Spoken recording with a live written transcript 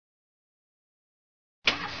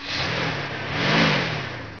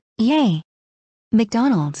Yay!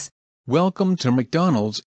 McDonald's. Welcome to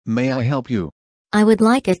McDonald's, may I help you? I would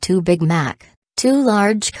like a 2 Big Mac, 2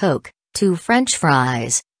 large Coke, 2 French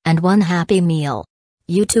fries, and 1 Happy Meal.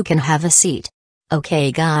 You two can have a seat.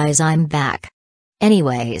 Okay guys, I'm back.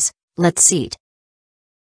 Anyways, let's eat.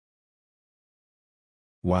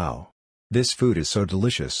 Wow. This food is so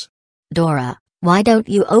delicious. Dora, why don't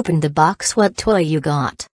you open the box? What toy you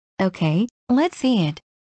got? Okay, let's see it.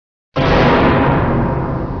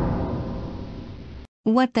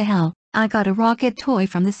 What the hell? I got a rocket toy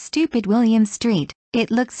from the stupid William Street. It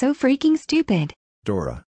looks so freaking stupid.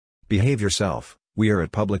 Dora. Behave yourself, we are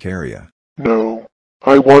at public area. No.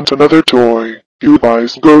 I want another toy. You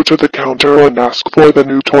guys go to the counter and ask for the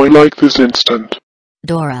new toy like this instant.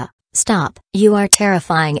 Dora, stop. You are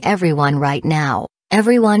terrifying everyone right now.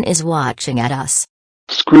 Everyone is watching at us.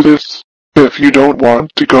 Screw this. If you don't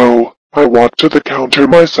want to go, I walk to the counter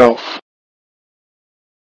myself.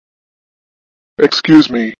 Excuse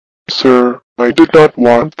me, sir, I did not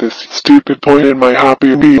want this stupid toy in my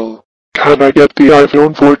Happy Meal. Can I get the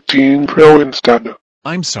iPhone 14 Pro instead?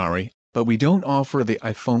 I'm sorry, but we don't offer the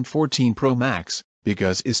iPhone 14 Pro Max,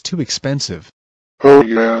 because it's too expensive. Oh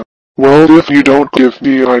yeah. Well, if you don't give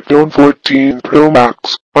me iPhone 14 Pro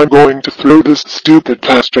Max, I'm going to throw this stupid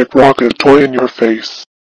plastic rocket toy in your face.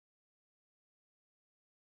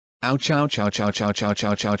 Ouch ouch ouch ouch ouch ouch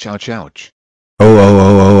ouch ouch ouch ouch. Oh oh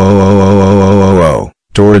oh oh oh oh oh oh oh oh oh.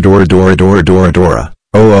 Dora Dora Dora Dora Dora Dora.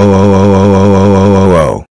 Oh oh oh oh oh oh oh oh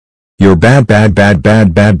oh oh. You're bad bad bad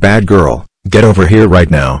bad bad bad girl. Get over here right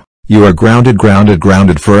now. You are grounded grounded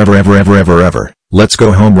grounded forever ever ever ever ever. Let's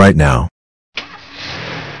go home right now.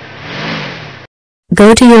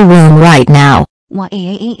 Go to your room right now.